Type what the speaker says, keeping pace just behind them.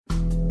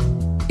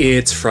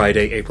It's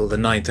Friday, April the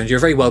 9th, and you're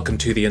very welcome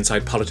to the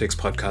Inside Politics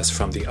podcast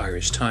from the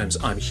Irish Times.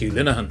 I'm Hugh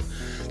Linehan.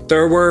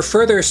 There were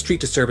further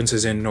street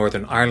disturbances in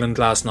Northern Ireland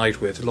last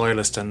night, with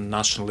loyalist and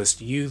nationalist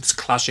youths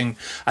clashing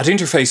at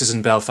interfaces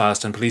in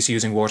Belfast and police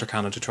using water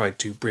cannon to try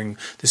to bring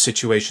the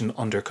situation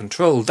under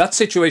control. That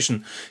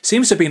situation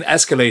seems to have been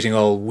escalating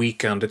all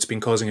week, and it's been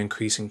causing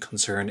increasing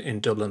concern in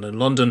Dublin and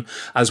London,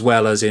 as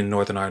well as in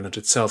Northern Ireland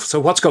itself. So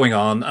what's going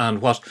on,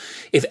 and what,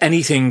 if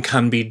anything,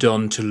 can be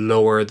done to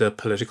lower the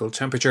political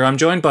temperature? I'm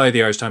joined by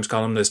the Irish Times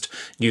columnist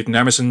Newton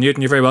Emerson.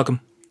 Newton, you're very welcome.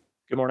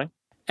 Good morning.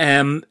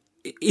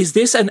 Is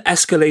this an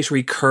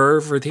escalatory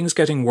curve? Are things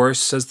getting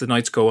worse as the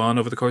nights go on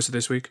over the course of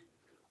this week?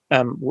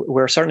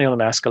 We're certainly on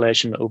an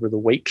escalation over the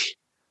week.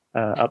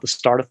 At the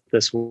start of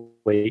this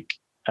week,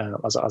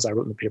 as I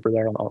wrote in the paper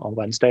there on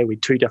Wednesday, we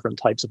had two different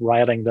types of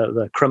rioting: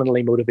 the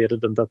criminally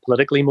motivated and the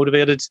politically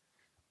motivated.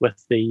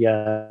 With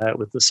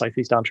the South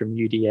East Antrim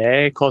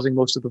UDA causing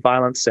most of the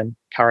violence in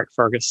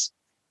Carrickfergus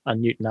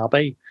and Newton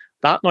Abbey.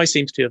 That now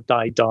seems to have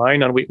died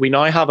down, and we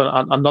now have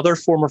another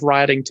form of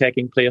rioting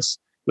taking place,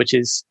 which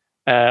is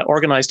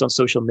organised on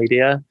social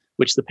media,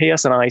 which the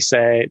PSNI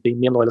say the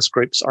main loyalist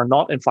groups are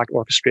not in fact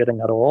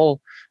orchestrating at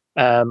all,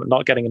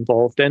 not getting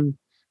involved in.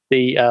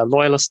 The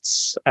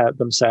loyalists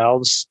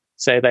themselves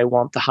say they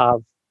want to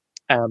have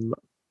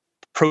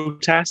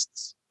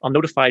protests,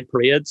 unnotified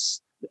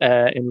parades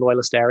in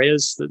loyalist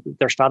areas.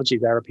 Their strategy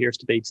there appears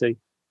to be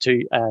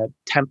to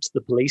tempt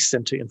the police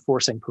into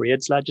enforcing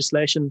parades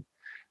legislation.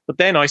 But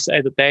they now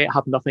say that they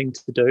have nothing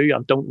to do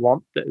and don't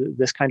want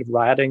this kind of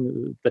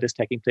rioting that is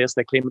taking place.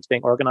 They claim it's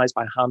being organised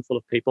by a handful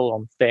of people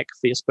on fake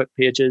Facebook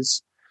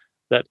pages,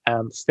 that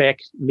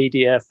fake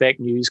media, fake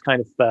news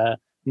kind of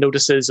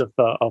notices of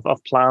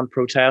planned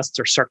protests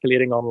are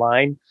circulating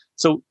online.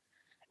 So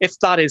if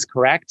that is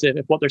correct,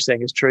 if what they're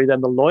saying is true,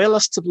 then the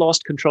loyalists have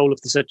lost control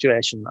of the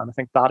situation. And I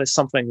think that is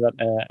something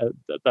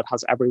that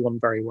has everyone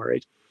very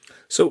worried.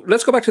 So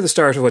let's go back to the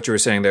start of what you were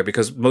saying there,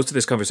 because most of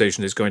this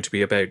conversation is going to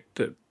be about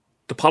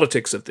the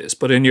politics of this.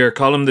 But in your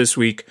column this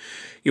week,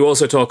 you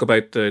also talk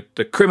about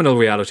the criminal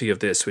reality of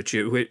this, which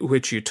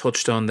you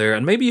touched on there.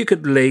 And maybe you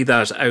could lay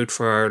that out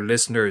for our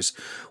listeners.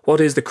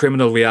 What is the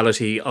criminal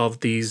reality of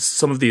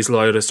some of these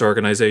loyalist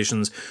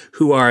organisations?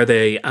 Who are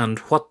they, and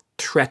what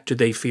threat do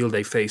they feel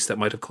they face that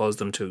might have caused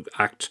them to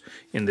act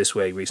in this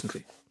way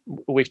recently?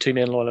 We've two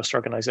main loyalist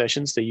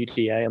organisations, the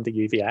UDA and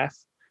the UVF.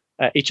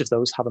 Each of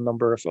those have a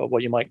number of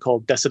what you might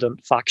call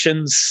dissident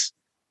factions.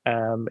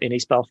 In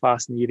East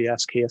Belfast in the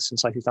UDF's case, in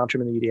South East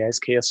Antrim in the UDA's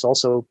case,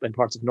 also in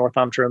parts of North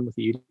Antrim with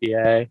the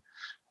UDA.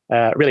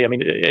 Really, I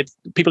mean,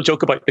 people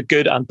joke about the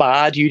good and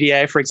bad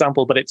UDA, for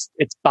example, but it's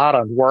bad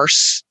and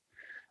worse.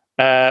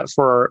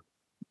 For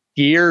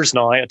years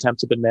now,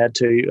 attempts have been made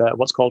to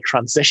what's called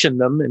transition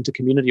them into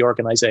community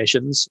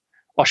organisations,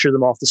 usher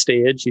them off the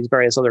stage, use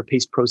various other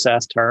peace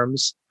process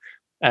terms.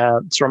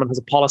 Stormont has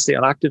a policy,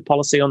 an active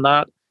policy on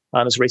that,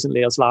 and as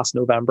recently as last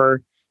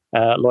November,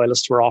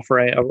 loyalists were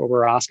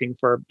asking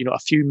for a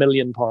few £1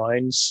 million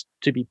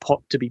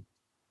to be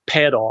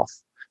paid off.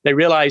 They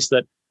realised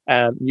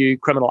that new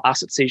criminal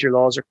asset seizure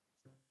laws are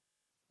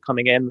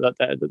coming in,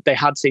 that they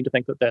had seemed to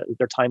think that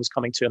their time is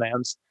coming to an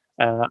end,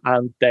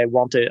 and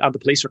the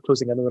police are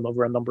closing in on them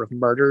over a number of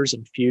murders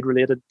and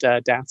feud-related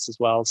deaths as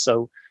well.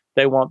 So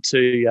they want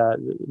to.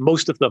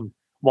 Most of them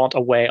want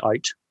a way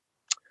out.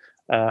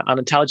 An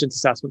intelligence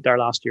assessment there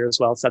last year as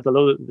well said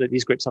that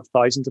these groups have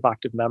thousands of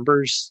active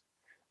members.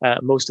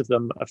 Most of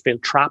them feel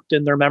trapped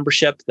in their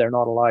membership. They're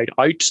not allowed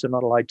out. They're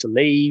not allowed to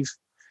leave.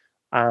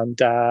 And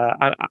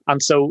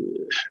so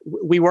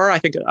we were, I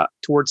think,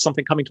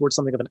 coming towards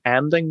something of an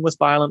ending with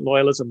violent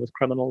loyalism, with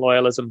criminal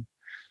loyalism.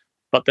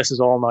 But this is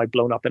all now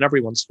blown up in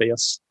everyone's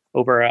face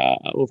over a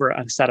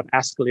set of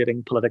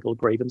escalating political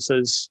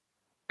grievances,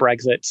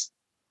 Brexit,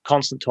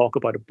 constant talk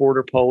about a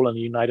border poll in a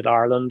united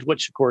Ireland,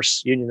 which, of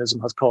course, unionism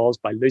has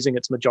caused by losing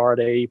its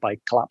majority, by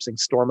collapsing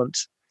Stormont,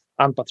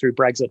 and but through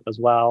Brexit as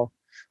well.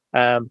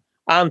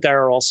 And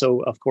there are also,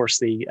 of course,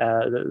 the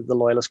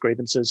loyalist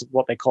grievances,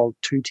 what they call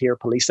two-tier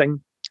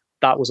policing.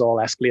 That was all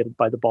escalated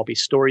by the Bobby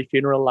Story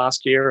funeral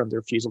last year and the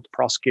refusal to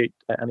prosecute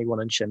anyone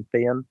in Sinn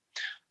Féin.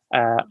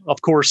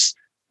 Of course,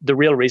 the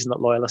real reason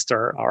that loyalists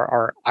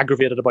are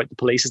aggravated about the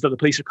police is that the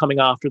police are coming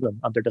after them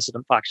and their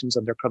dissident factions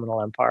and their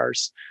criminal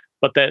empires.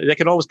 But they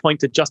can always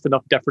point to just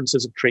enough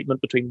differences of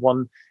treatment between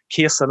one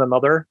case and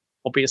another,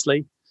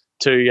 obviously,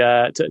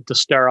 to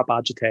stir up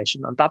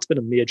agitation. And that's been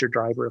a major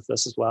driver of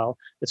this as well.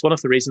 It's one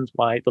of the reasons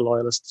why the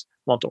loyalists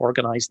want to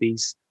organise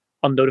these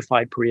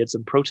unnotified parades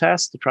and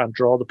protests to try and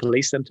draw the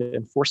police into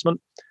enforcement.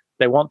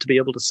 They want to be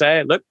able to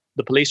say, look,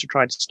 the police are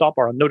trying to stop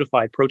our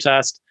unnotified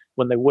protest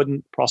when they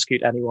wouldn't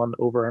prosecute anyone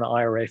over an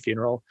IRA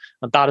funeral.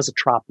 And that is a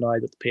trap now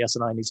that the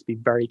PSNI needs to be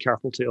very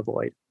careful to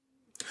avoid.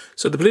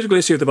 So the political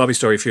issue of the Bobby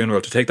Story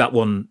funeral, to take that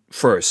one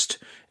first,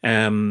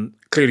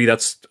 clearly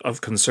that's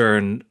of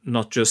concern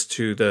not just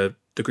to the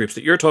groups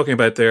that you're talking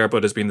about there,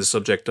 but has been the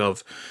subject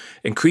of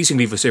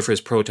increasingly vociferous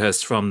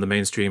protests from the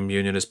mainstream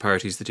unionist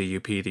parties, the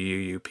DUP,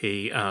 the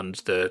UUP, and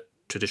the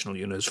traditional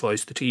unionist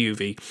voice, the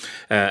TUV,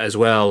 as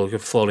well. We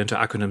could fall into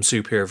acronym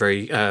soup here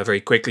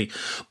very quickly.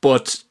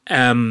 But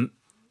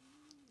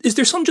is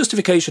there some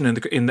justification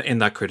in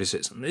that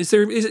criticism? Is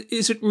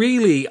it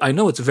really? I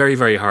know it's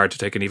very hard to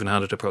take an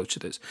even-handed approach to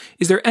this.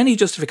 Is there any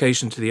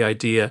justification to the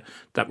idea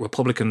that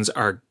Republicans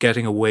are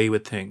getting away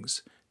with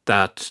things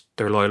that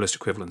their loyalist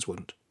equivalents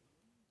wouldn't?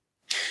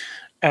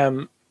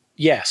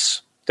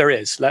 Yes, there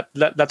is.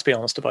 Let's be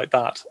honest about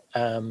that.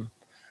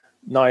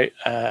 Now,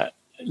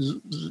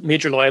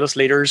 major loyalist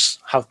leaders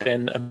have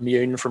been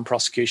immune from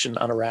prosecution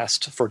and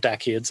arrest for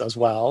decades as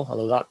well,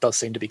 although that does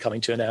seem to be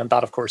coming to an end.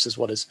 That, of course, is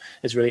what is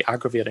really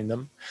aggravating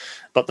them.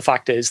 But the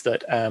fact is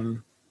that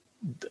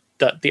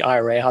that the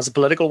IRA has a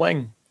political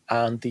wing,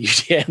 and the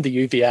UDA and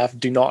the UVF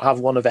do not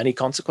have one of any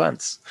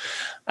consequence,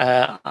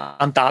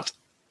 and that.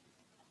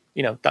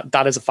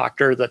 That is a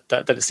factor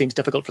that it seems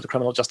difficult for the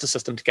criminal justice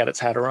system to get its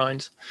head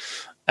around.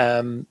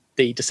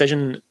 The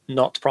decision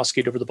not to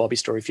prosecute over the Bobby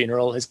Story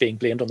funeral is being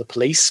blamed on the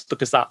police,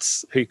 because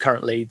that's who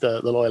currently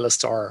the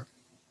loyalists are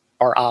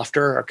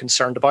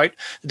concerned about.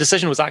 The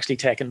decision was actually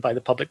taken by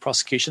the Public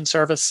Prosecution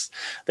Service.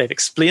 They've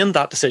explained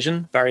that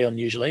decision very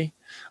unusually.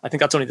 I think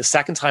that's only the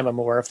second time I'm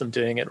aware of them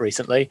doing it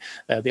recently.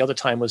 The other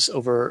time was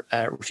over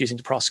refusing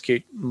to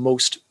prosecute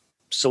most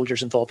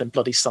soldiers involved in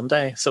Bloody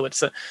Sunday. So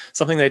it's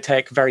something they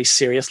take very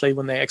seriously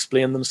when they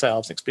explain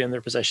themselves, explain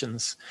their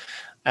positions.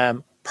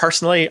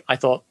 Personally, I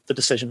thought the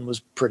decision was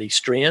pretty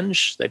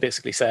strange. They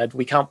basically said,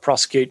 we can't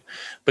prosecute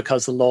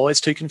because the law is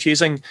too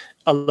confusing,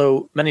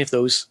 although many of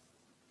those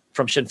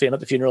from Sinn Féin at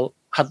the funeral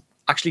had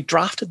actually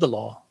drafted the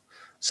law.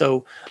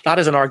 So that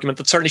is an argument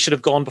that certainly should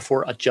have gone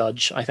before a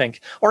judge, I think,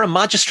 or a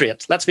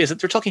magistrate. Let's face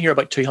it, we're talking here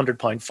about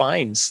 £200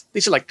 fines.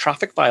 These are like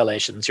traffic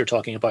violations you're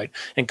talking about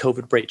in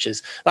COVID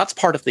breaches. That's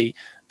part of the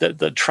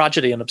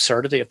tragedy and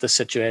absurdity of this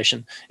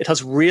situation. It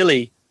has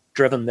really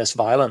driven this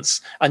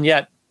violence. And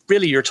yet,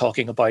 really, you're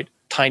talking about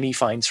tiny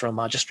fines from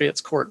a magistrate's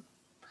court.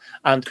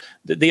 And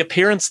the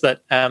appearance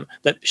that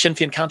Sinn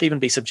Féin can't even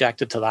be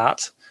subjected to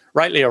that,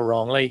 rightly or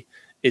wrongly,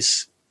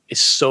 is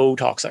so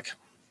toxic.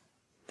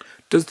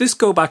 Does this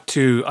go back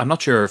to, I'm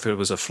not sure if it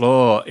was a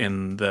flaw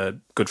in the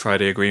Good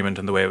Friday Agreement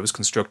and the way it was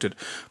constructed,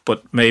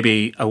 but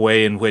maybe a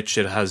way in which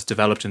it has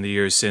developed in the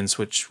years since,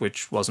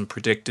 which wasn't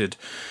predicted.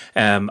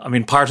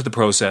 Part of the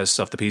process,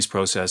 of the peace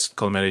process,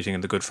 culminating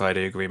in the Good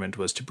Friday Agreement,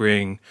 was to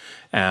bring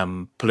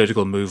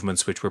political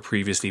movements which were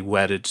previously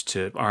wedded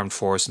to armed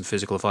force and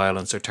physical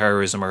violence or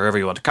terrorism, or however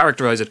you want to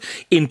characterise it,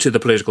 into the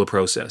political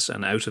process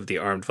and out of the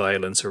armed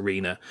violence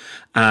arena.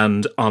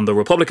 And on the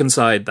Republican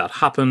side, that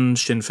happened.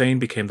 Sinn Féin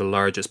became the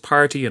largest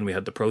party, and we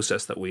had the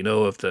process that we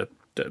know of,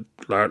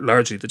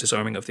 largely the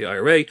disarming of the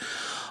IRA.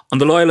 On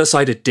the loyalist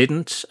side, it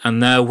didn't. And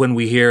now when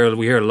we hear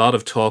a lot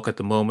of talk at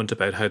the moment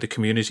about how the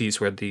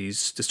communities where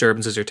these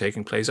disturbances are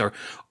taking place are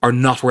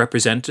not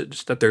represented,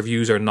 that their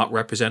views are not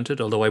represented,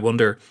 although I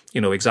wonder,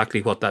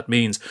 exactly what that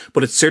means.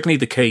 But it's certainly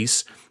the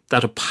case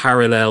that a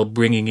parallel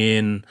bringing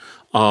in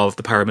of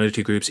the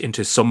paramilitary groups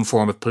into some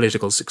form of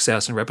political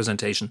success and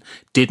representation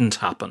didn't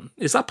happen.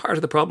 Is that part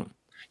of the problem?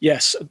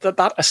 Yes,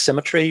 that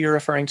asymmetry you're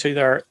referring to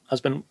there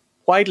has been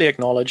widely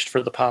acknowledged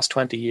for the past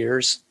 20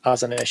 years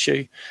as an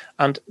issue.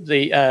 And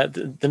the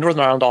Northern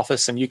Ireland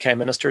office and UK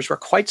ministers were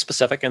quite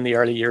specific in the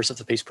early years of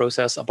the peace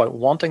process about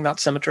wanting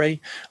that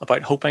symmetry,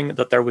 about hoping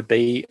that there would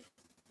be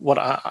one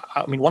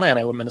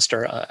NI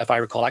minister, if I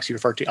recall, actually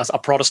referred to as a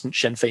Protestant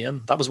Sinn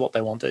Féin. That was what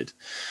they wanted.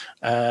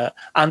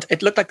 And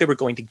it looked like they were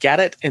going to get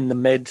it in the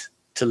mid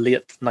to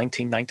late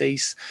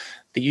 1990s.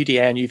 The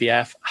UDA and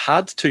UVF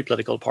had two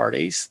political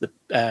parties, the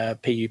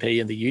PUP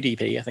and the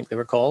UDP, I think they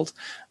were called.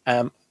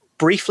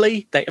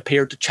 Briefly, they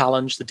appeared to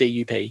challenge the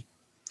DUP.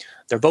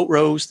 Their vote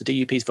rose, the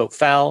DUP's vote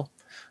fell.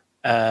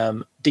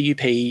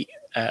 DUP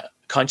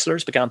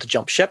councillors began to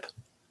jump ship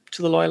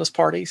to the loyalist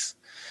parties.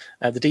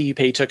 The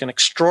DUP took an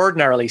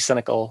extraordinarily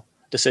cynical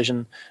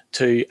decision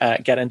to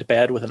get into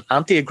bed with an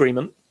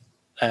anti-agreement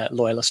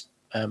loyalist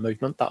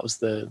movement. That was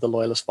the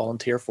Loyalist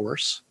Volunteer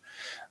Force.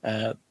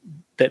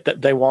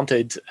 They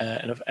wanted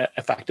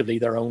effectively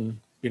their own,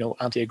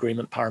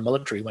 anti-agreement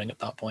paramilitary wing at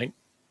that point.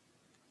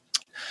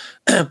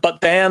 But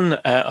then,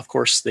 of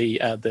course,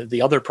 the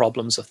other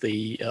problems of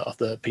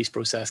the peace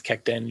process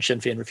kicked in.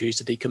 Sinn Féin refused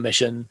to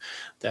decommission.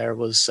 There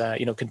was,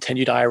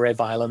 continued IRA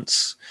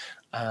violence,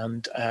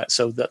 and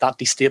so that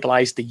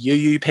destabilised the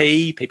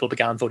UUP. People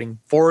began voting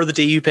for the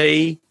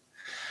DUP.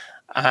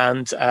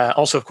 And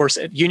also, of course,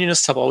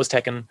 unionists have always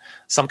taken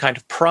some kind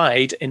of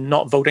pride in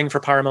not voting for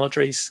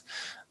paramilitaries.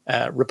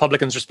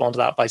 Republicans respond to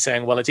that by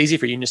saying, well, it's easy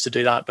for unions to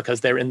do that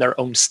because they're in their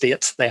own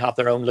state. They have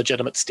their own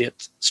legitimate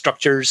state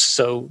structures.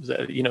 So,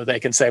 they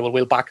can say, well,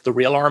 we'll back the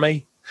real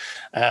army.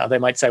 They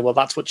might say, well,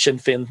 that's what Sinn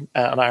Féin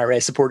and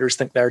IRA supporters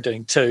think they're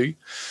doing too.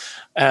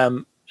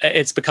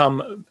 It's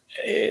become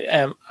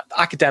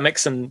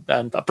academics and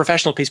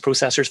professional peace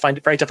processors find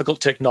it very difficult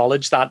to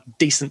acknowledge that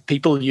decent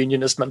people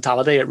unionist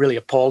mentality. It really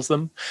appalls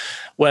them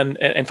when,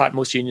 in fact,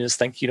 most unionists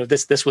think,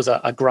 this was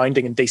a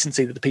grounding in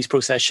decency that the peace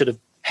process should have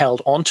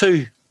held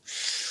onto.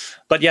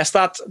 But yes,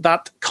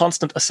 that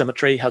constant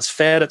asymmetry has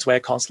fed its way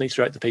constantly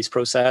throughout the peace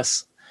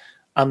process.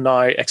 and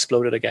now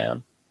exploded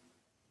again.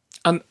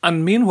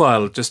 And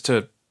meanwhile, just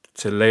to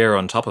layer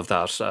on top of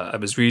that, I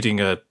was reading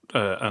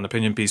an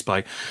opinion piece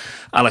by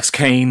Alex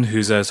Kane,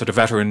 who's a sort of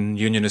veteran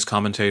unionist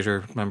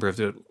commentator,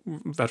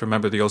 veteran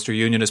member of the Ulster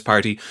Unionist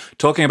Party,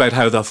 talking about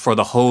how for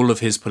the whole of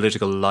his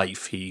political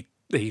life, he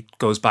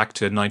goes back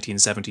to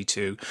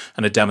 1972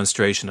 and a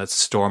demonstration at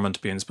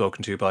Stormont being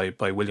spoken to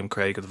by William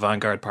Craig of the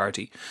Vanguard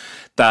Party,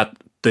 that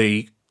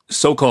the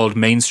so-called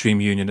mainstream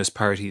unionist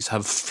parties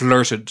have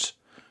flirted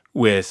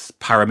with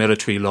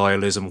paramilitary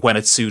loyalism when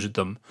it suited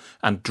them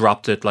and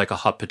dropped it like a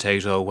hot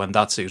potato when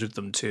that suited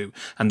them too.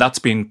 And that's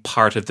been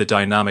part of the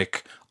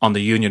dynamic on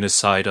the unionist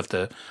side of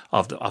the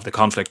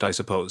conflict, I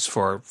suppose,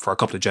 for a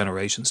couple of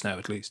generations now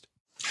at least.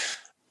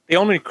 The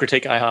only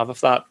critique I have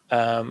of that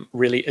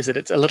really is that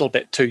it's a little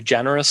bit too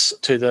generous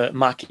to the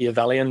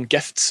Machiavellian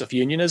gifts of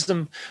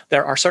unionism.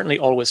 There are certainly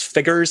always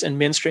figures in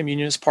mainstream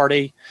unionist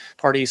parties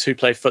who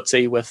play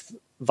footsie with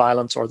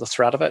violence or the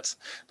threat of it.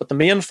 But the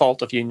main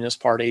fault of unionist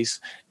parties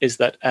is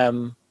that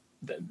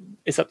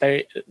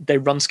they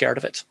run scared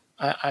of it.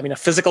 I mean, a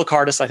physical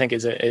cowardice, I think,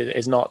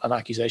 is not an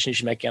accusation you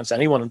should make against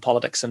anyone in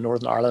politics in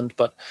Northern Ireland,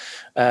 but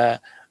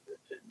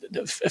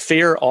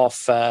fear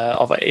of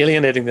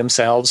alienating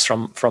themselves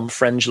from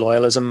fringe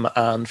loyalism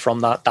and from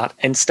that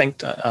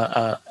instinct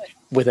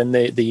within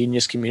the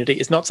unionist community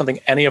is not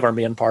something any of our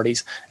main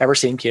parties ever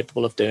seem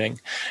capable of doing.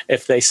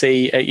 If they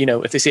see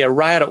a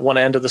riot at one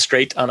end of the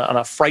street and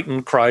a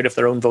frightened crowd of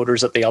their own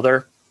voters at the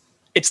other,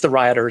 it's the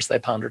rioters they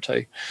pander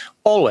to.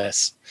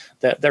 Always,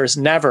 there is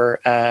never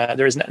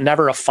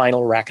a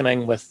final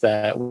reckoning with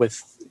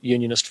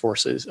unionist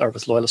forces or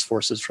with loyalist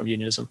forces from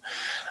unionism,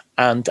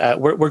 and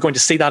we're going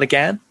to see that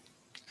again.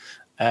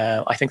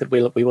 I think that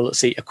we will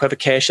see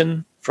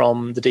equivocation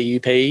from the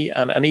DUP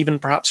and even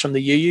perhaps from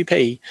the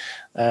UUP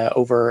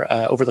over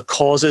the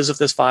causes of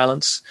this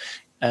violence,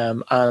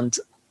 and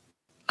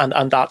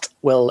that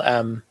will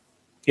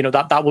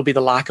that will be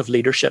the lack of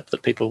leadership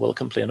that people will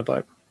complain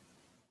about.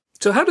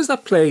 So how does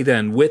that play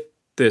then with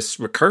this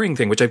recurring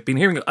thing, which I've been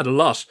hearing a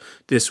lot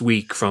this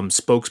week from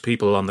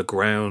spokespeople on the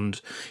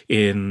ground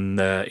in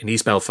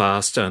East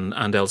Belfast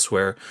and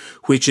elsewhere,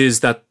 which is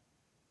that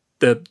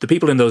the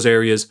people in those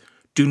areas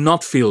do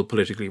not feel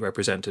politically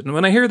represented. And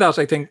when I hear that,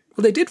 I think,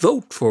 well, they did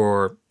vote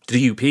for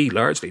the DUP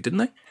largely, didn't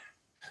they?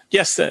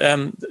 Yes,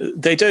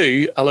 they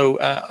do. Although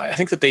I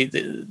think that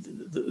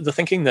the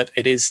thinking that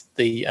it is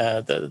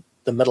the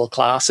middle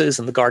classes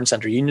and the garden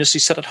centre unionists who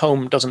sit at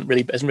home isn't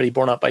really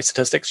borne out by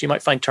statistics. You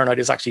might find turnout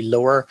is actually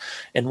lower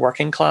in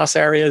working class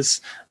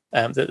areas.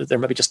 They're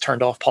maybe just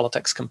turned off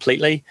politics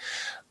completely.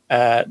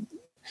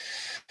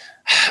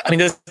 I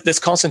mean, this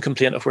constant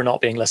complaint of we're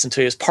not being listened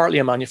to is partly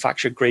a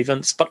manufactured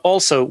grievance, but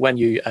also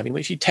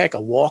if you take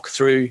a walk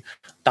through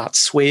that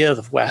swathe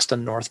of West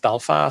and North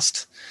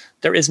Belfast,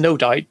 there is no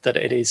doubt that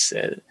it is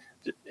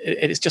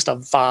just a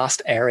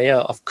vast area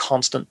of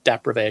constant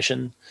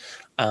deprivation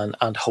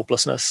and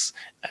hopelessness.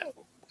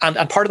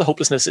 And part of the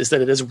hopelessness is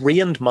that it has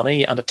rained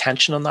money and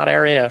attention on that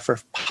area for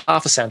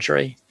half a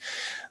century.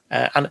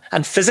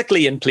 And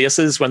physically in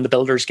places when the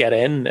builders get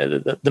in,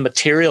 the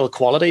material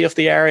quality of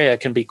the area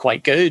can be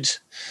quite good.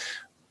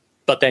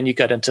 But then you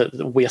get into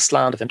the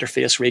wasteland of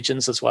interface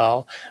regions as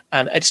well.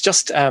 And it's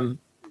just that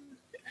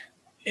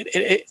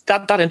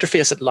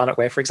interface at Lanark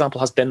Way, for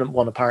example, has been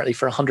one apparently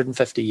for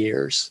 150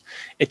 years.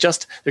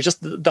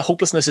 The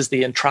hopelessness is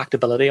the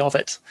intractability of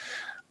it.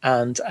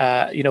 And,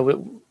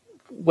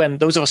 when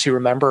those of us who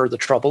remember the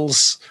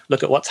Troubles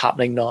look at what's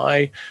happening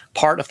now,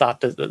 part of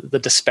that, the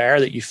despair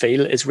that you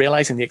feel, is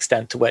realizing the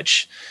extent to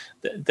which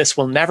this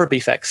will never be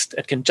fixed.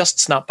 It can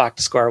just snap back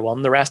to square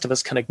one. The rest of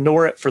us can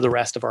ignore it for the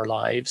rest of our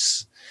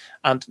lives.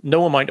 And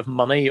no amount of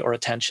money or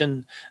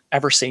attention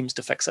ever seems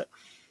to fix it.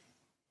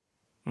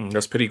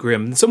 That's pretty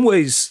grim. In some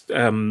ways,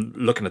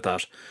 looking at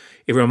that,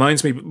 it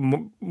reminds me,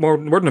 more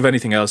than of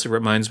anything else, it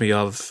reminds me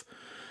of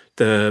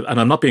and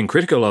I'm not being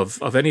critical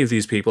of any of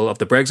these people, of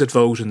the Brexit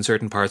vote in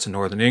certain parts of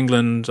Northern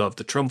England, of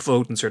the Trump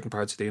vote in certain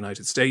parts of the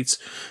United States,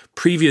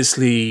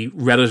 previously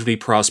relatively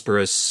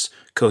prosperous,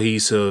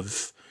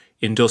 cohesive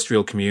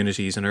industrial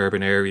communities and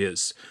urban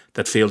areas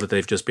that feel that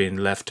they've just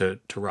been left to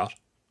rot.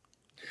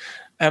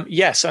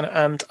 Yes,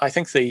 and I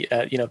think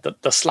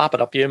the slap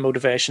it up you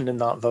motivation in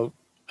that vote,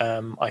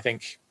 I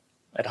think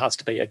it has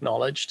to be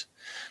acknowledged.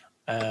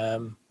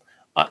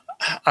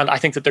 And I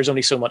think that there's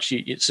only so much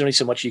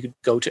you could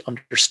go to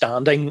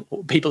understanding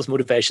people's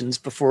motivations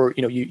before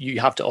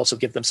you have to also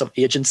give them some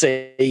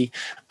agency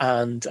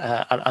and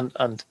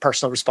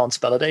personal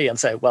responsibility and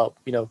say, well,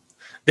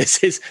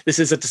 this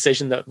is a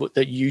decision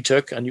that you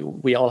took,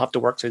 and we all have to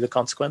work through the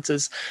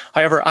consequences.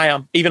 However, I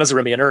am, even as a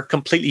Remainer,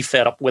 completely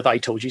fed up with "I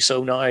told you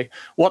so" now.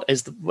 What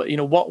is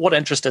what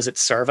interest is it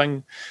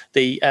serving?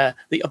 The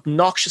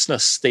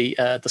obnoxiousness,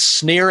 the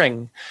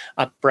sneering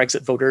at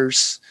Brexit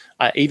voters,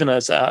 even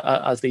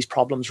as these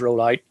problems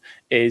roll out,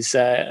 is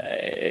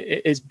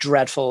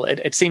dreadful.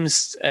 It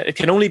seems it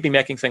can only be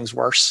making things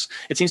worse.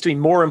 It seems to be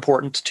more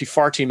important to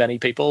far too many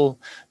people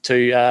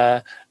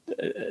to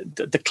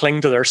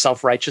cling to their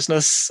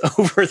self-righteousness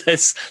over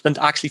this than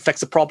to actually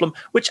fix a problem,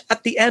 which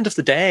at the end of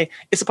the day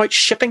is about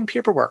shipping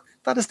paperwork.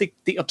 That is the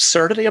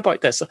absurdity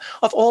about this.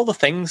 Of all the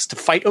things to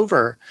fight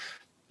over,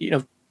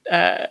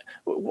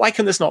 why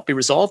can this not be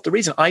resolved? The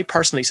reason I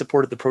personally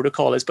supported the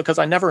protocol is because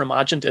I never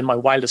imagined in my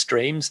wildest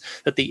dreams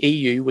that the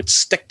EU would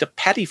stick to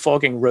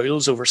pettifogging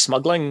rules over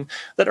smuggling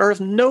that are of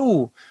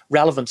no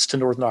relevance to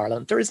Northern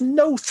Ireland. There is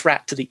no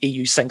threat to the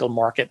EU single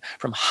market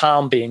from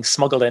ham being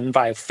smuggled in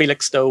via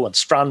Felixstowe and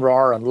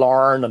Stranraer and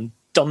Larne and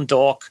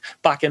Dundalk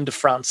back into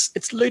France.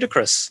 It's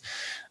ludicrous.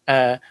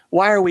 Why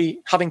are we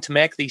having to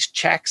make these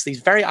checks,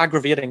 these very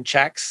aggravating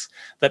checks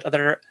that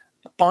are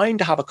bound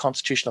to have a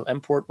constitutional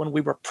import when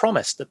we were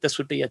promised that this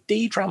would be a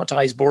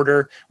de-dramatized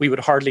border we would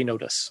hardly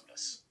notice?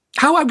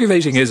 How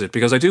aggravating is it?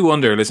 Because I do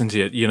wonder, listen to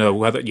it,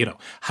 whether,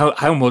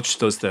 how much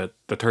does the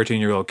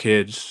 13-year-old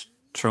kid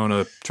throwing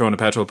a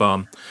petrol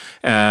bomb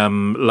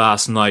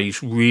last night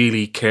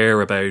really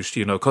care about,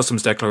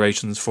 customs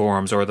declarations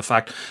forms, or the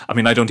fact,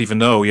 I don't even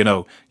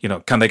know,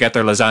 can they get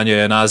their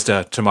lasagna in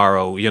Asda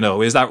tomorrow?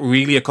 Is that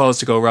really a cause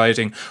to go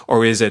rioting?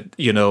 Or is it,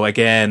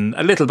 again,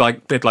 a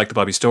bit like the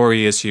Bobby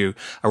Story issue,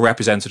 a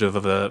representative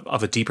of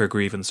a deeper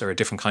grievance or a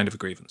different kind of a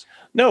grievance?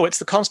 No, it's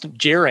the constant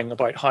jeering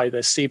about how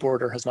the sea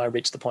border has now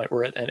reached the point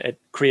where it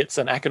creates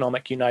an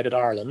economic united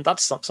Ireland.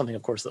 That's something,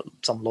 of course, that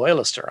some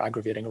loyalists are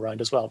aggravating around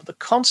as well. But the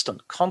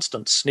constant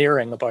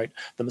sneering about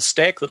the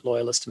mistake that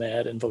loyalists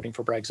made in voting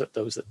for Brexit,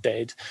 those that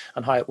did,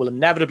 and how it will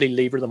inevitably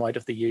lever them out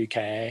of the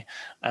UK,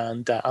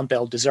 and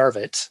they'll deserve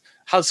it,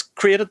 has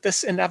created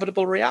this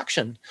inevitable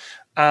reaction.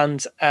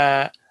 And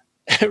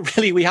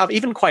really, we have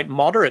even quite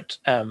moderate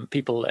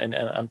people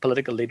and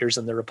political leaders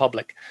in the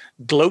Republic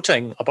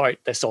gloating about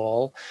this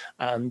all,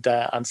 and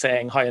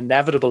saying how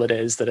inevitable it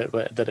is that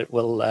it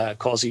will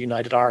cause a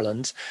united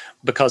Ireland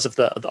because of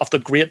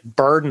the great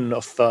burden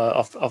of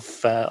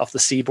the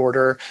sea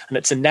border and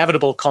its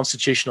inevitable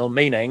constitutional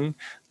meaning.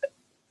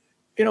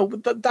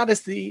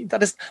 That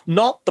is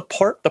not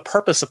the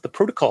purpose of the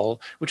protocol,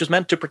 which was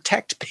meant to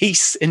protect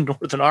peace in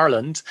Northern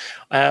Ireland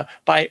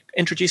by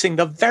introducing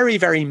the very,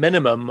 very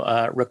minimum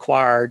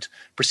required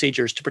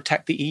procedures to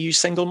protect the EU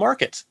single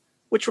market,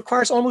 which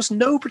requires almost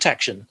no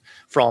protection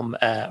from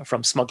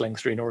smuggling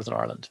through Northern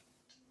Ireland.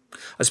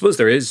 I suppose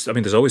there's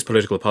always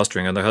political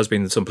posturing, and there has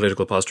been some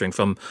political posturing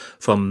from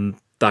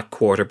that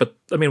quarter. But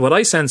what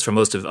I sense from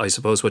most of, I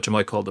suppose, what you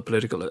might call the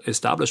political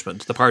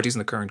establishment, the parties in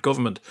the current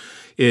government,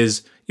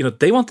 is,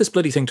 they want this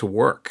bloody thing to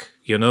work.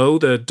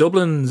 The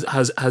Dublin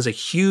has a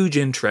huge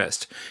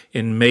interest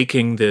in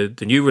making the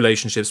new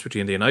relationships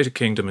between the United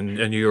Kingdom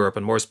and Europe,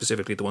 and more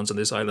specifically the ones on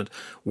this island,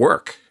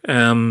 work.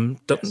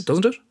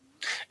 Doesn't it?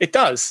 It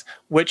does,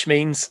 which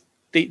means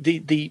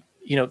the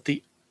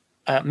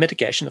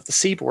mitigation of the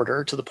sea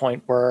border to the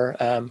point where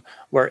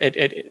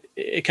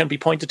it can be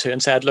pointed to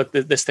and said, look,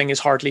 this thing is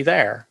hardly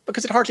there,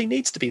 because it hardly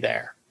needs to be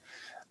there.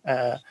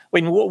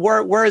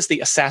 Where is the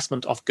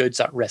assessment of goods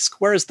at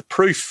risk? Where is the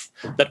proof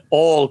that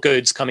all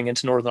goods coming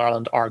into Northern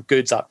Ireland are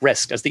goods at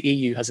risk, as the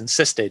EU has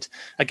insisted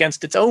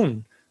against its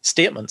own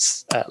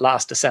statements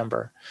last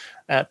December?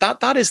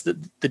 That is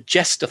the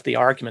gist of the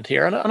argument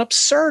here, and an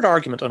absurd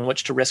argument on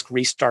which to risk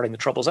restarting the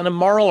Troubles, and a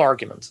moral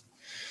argument.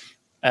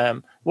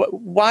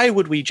 Why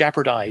would we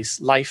jeopardize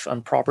life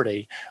and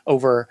property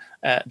over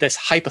this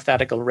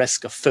hypothetical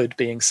risk of food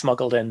being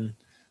smuggled in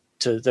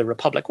to the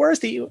Republic?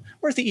 Where's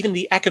even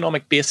the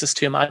economic basis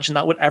to imagine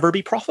that would ever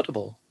be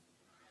profitable?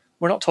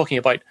 We're not talking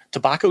about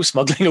tobacco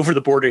smuggling over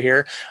the border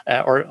here,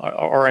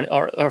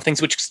 or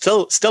things which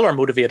still are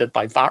motivated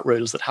by VAT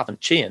rules that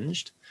haven't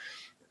changed.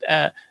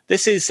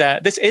 This is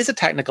a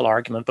technical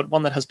argument, but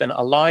one that has been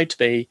allowed to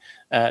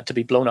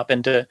be blown up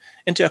into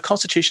a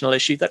constitutional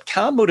issue that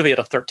can motivate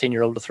a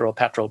 13-year-old to throw a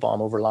petrol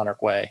bomb over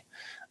Lanark Way.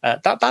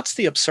 That's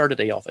the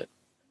absurdity of it.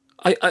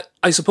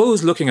 I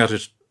suppose, looking at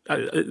it,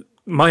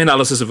 my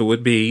analysis of it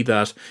would be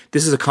that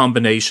this is a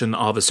combination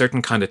of a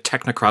certain kind of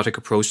technocratic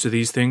approach to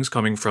these things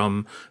coming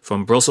from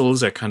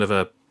Brussels, a kind of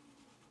a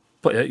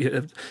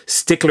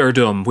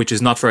sticklerdom, which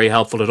is not very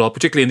helpful at all,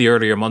 particularly in the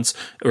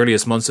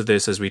earliest months of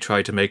this, as we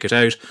try to make it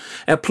out.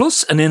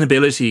 Plus an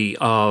inability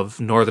of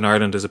Northern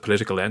Ireland as a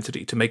political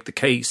entity to make the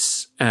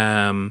case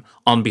on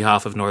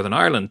behalf of Northern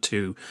Ireland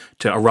to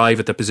arrive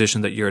at the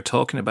position that you're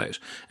talking about.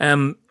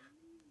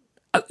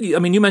 You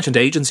mentioned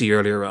agency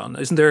earlier on.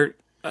 Isn't there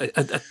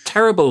a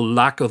terrible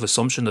lack of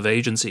assumption of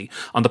agency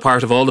on the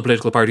part of all the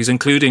political parties,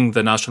 including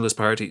the nationalist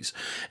parties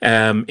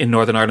in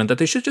Northern Ireland, that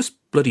they should just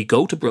bloody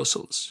go to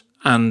Brussels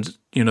and,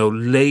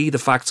 lay the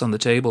facts on the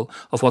table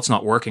of what's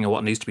not working and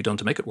what needs to be done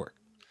to make it work?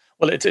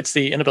 Well, it's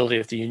the inability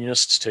of the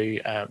unionists to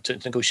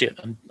negotiate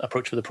an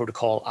approach for the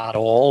protocol at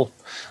all.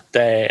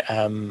 They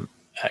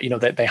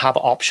have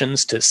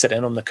options to sit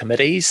in on the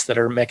committees that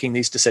are making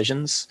these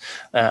decisions.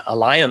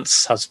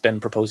 Alliance has been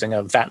proposing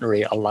a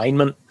veterinary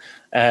alignment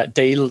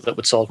deal that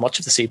would solve much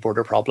of the sea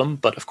border problem,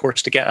 but of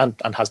course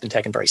and has been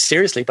taken very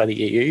seriously by the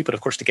EU, but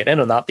of course to get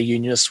in on that, the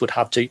unionists would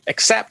have to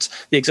accept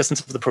the existence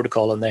of the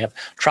protocol, and they have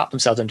trapped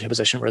themselves into a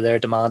position where they're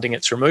demanding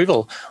its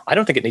removal. I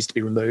don't think it needs to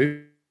be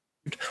removed.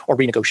 or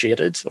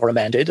renegotiated or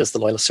amended, as the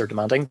Loyalists are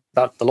demanding.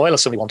 That the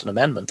Loyalists only want an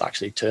amendment,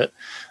 actually, to it.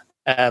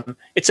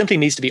 It simply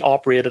needs to be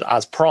operated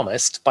as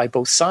promised by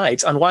both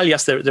sides. And while,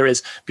 yes, there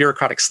is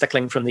bureaucratic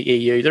stickling from the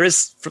EU, there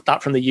is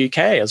that from the UK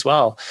as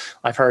well.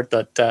 I've heard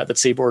that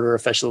sea border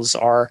officials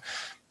are,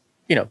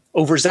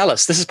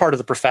 overzealous. This is part of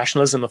the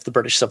professionalism of the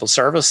British civil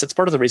service. It's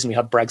part of the reason we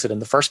had Brexit in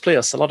the first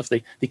place. A lot of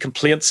the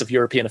complaints of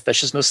European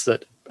officiousness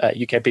that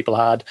UK people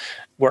had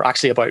were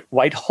actually about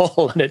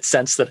Whitehall, in its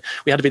sense that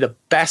we had to be the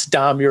best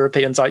damn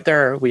Europeans out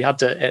there. We had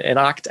to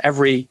enact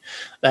every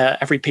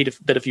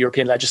bit of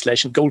European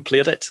legislation,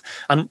 gold-plate it.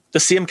 And the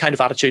same kind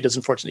of attitude is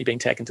unfortunately being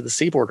taken to the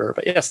sea border.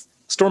 But yes,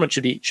 Stormont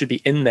should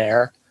be in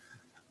there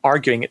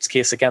arguing its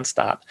case against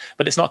that.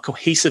 But it's not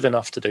cohesive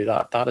enough to do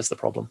that. That is the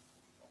problem.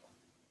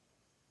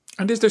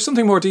 And is there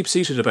something more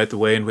deep-seated about the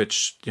way in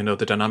which,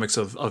 the dynamics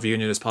of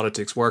unionist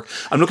politics work?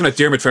 I'm looking at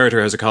Dermot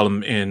Ferreter has a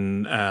column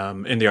in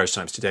the Irish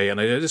Times today, and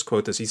I just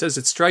quote this. He says,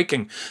 "It's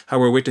striking how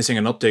we're witnessing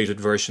an updated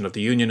version of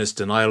the unionist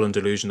denial and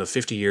delusion of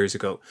 50 years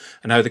ago,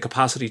 and how the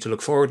capacity to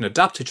look forward and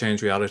adapt to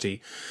change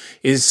reality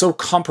is so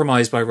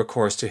compromised by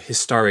recourse to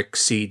historic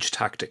siege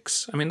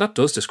tactics." I mean, that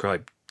does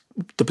describe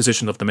the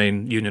position of the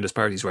main unionist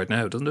parties right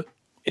now, doesn't it?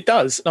 It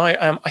does. Now,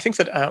 I think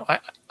that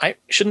you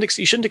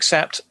shouldn't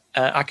accept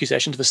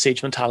accusations of a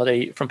siege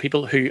mentality from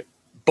people who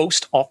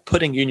boast of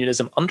putting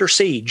unionism under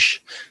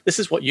siege. This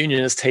is what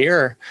unionists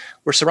hear.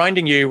 We're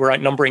surrounding you. We're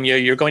outnumbering you.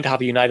 You're going to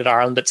have a united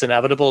Ireland that's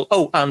inevitable.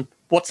 Oh, and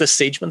what's this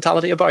siege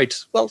mentality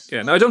about? Well,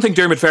 yeah. No, I don't think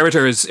Dermot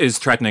Ferreter is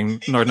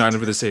threatening Northern Ireland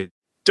with a siege.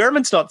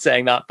 Dermot's not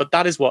saying that, but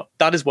that is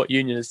what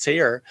unionists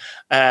hear.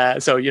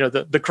 So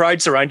the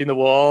crowd surrounding the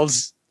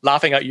walls,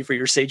 laughing at you for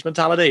your siege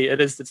mentality.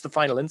 It's the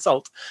final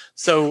insult.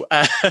 So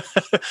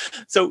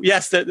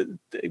yes,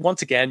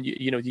 once again,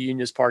 the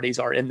unionist parties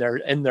are in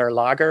their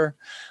lager.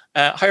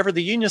 However,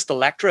 the unionist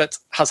electorate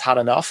has had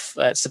enough.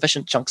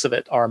 Sufficient chunks of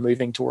it are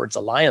moving towards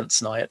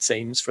alliance now, it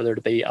seems, for there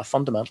to be a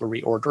fundamental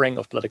reordering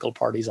of political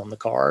parties on the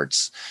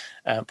cards.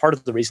 Part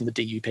of the reason the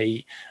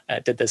DUP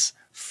did this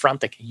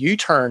frantic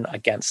U-turn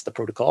against the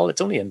protocol,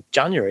 it's only in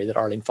January that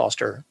Arlene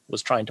Foster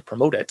was trying to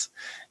promote it,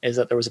 is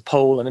that there was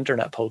an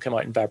internet poll came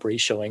out in February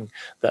showing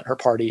that her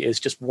party is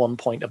just 1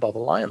 point above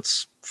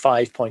alliance,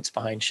 5 points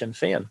behind Sinn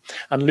Féin,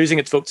 and losing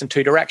its votes in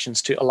two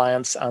directions, to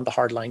alliance and the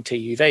hardline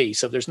TUV.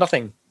 So there's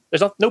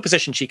no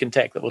position she can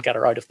take that will get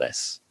her out of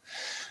this.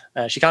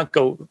 She can't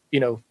go,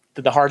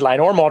 to the hardline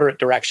or moderate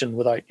direction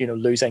without,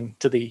 losing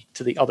to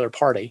the other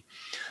party.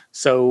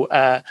 So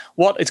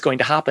what is going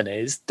to happen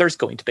is there's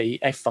going to be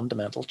a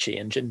fundamental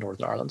change in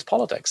Northern Ireland's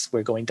politics.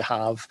 We're going to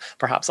have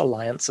perhaps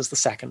alliance as the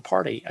second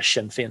party, a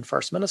Sinn Féin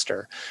First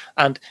Minister.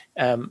 And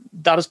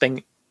that has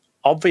been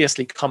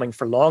obviously coming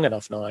for long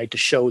enough now to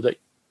show that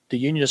the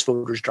unionist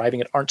voters driving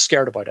it aren't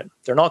scared about it.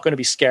 They're not going to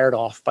be scared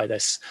off by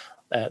this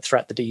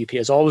threat the DUP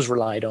has always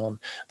relied on,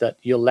 that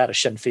you'll let a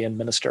Sinn Féin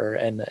minister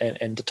in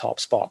the top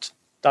spot.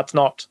 That's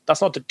not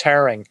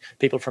deterring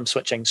people from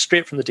switching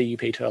straight from the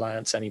DUP to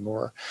alliance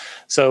anymore.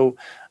 So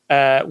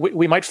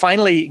we might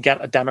finally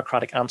get a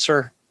democratic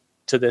answer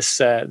to this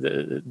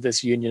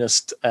this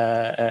unionist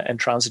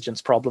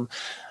intransigence problem.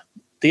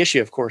 The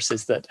issue, of course,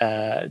 is that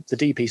the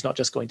DUP is not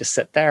just going to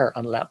sit there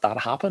and let that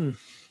happen.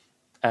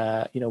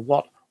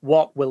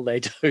 What will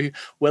they do?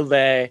 Will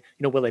they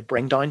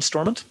bring down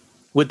Stormont?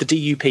 Would the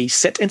DUP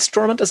sit in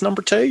Stormont as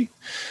number two?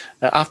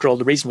 After all,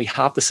 the reason we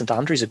have the St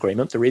Andrews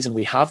Agreement, the reason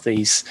we have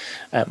these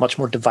much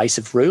more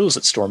divisive rules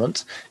at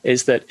Stormont,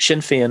 is that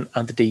Sinn Féin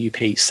and the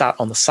DUP sat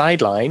on the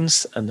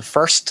sidelines in the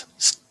first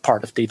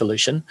part of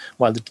devolution,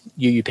 while the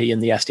UUP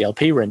and the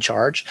SDLP were in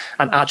charge,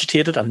 and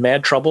agitated and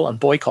made trouble and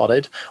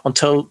boycotted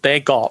until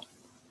they got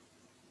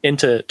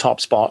into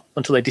top spot,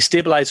 until they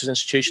destabilised those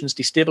institutions,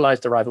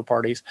 destabilised the rival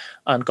parties,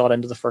 and got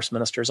into the First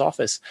Minister's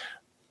office.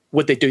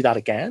 Would they do that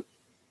again?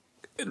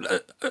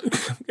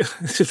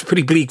 It's a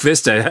pretty bleak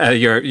vista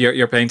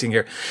you're painting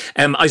here.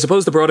 I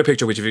suppose the broader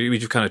picture, which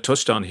you've kind of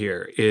touched on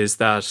here, is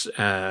that,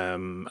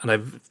 and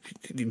I've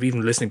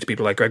even listening to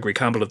people like Gregory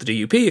Campbell of the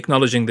DUP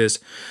acknowledging this,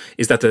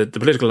 is that the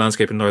political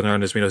landscape in Northern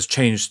Ireland has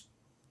changed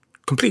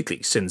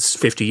completely since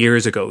 50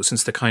 years ago,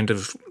 since the kind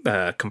of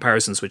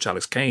comparisons which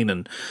Alex Kane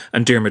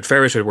and Dermot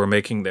Ferreter were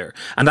making there.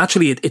 And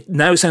actually, it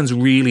now sounds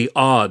really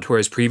odd,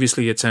 whereas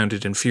previously it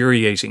sounded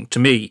infuriating to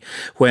me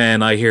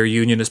when I hear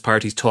unionist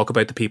parties talk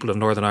about the people of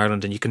Northern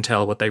Ireland, and you can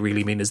tell what they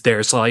really mean is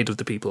their side of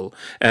the people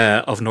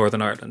of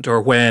Northern Ireland.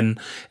 Or when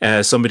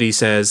somebody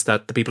says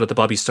that the people at the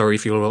Bobby Story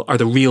funeral are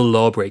the real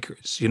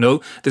lawbreakers.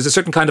 There's a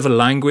certain kind of a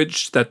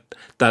language that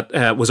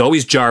was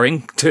always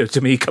jarring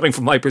to me coming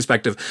from my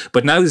perspective,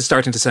 but now is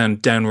starting to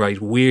sound downright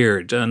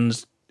weird.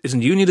 And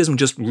isn't unionism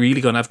just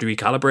really going to have to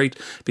recalibrate?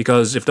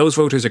 Because if those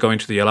voters are going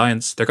to the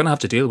alliance, they're going to have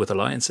to deal with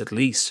alliance at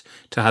least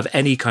to have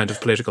any kind of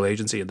political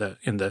agency in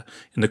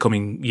the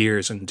coming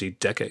years and indeed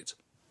decades.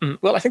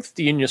 Well, I think that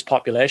the unionist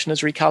population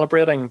is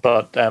recalibrating,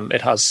 but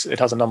it has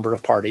a number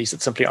of parties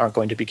that simply aren't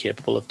going to be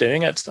capable of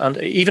doing it. And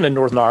even in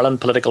Northern Ireland,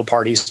 political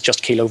parties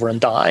just keel over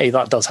and die.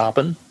 That does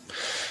happen.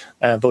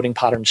 Voting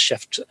patterns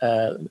shift.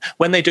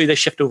 When they do, they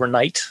shift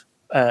overnight.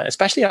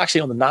 especially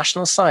actually on the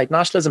nationalist side.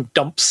 Nationalism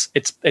dumps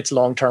its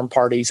long-term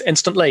parties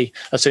instantly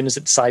as soon as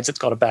it decides it's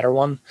got a better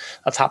one.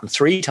 That's happened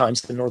 3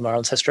 times in Northern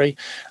Ireland's history.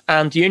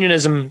 And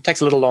unionism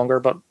takes a little longer,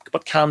 but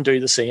can do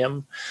the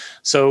same.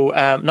 So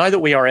now that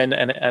we are in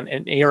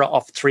an era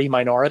of 3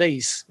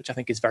 minorities, which I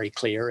think is very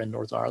clear in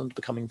Northern Ireland,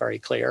 becoming very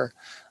clear,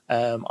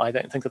 I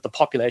don't think that the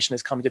population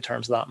is coming to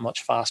terms with that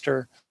much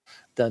faster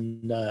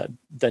than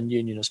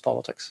unionist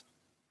politics.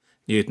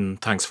 Newton,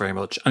 thanks very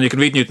much. And you can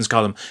read Newton's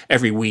column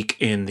every week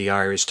in the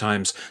Irish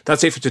Times.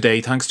 That's it for today.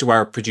 Thanks to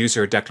our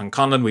producer, Declan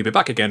Conlon. We'll be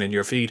back again in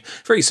your feed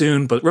very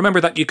soon. But remember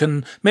that you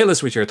can mail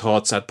us with your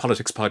thoughts at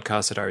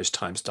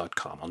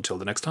politicspodcast@irishtimes.com. Until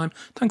the next time,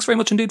 thanks very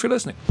much indeed for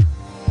listening.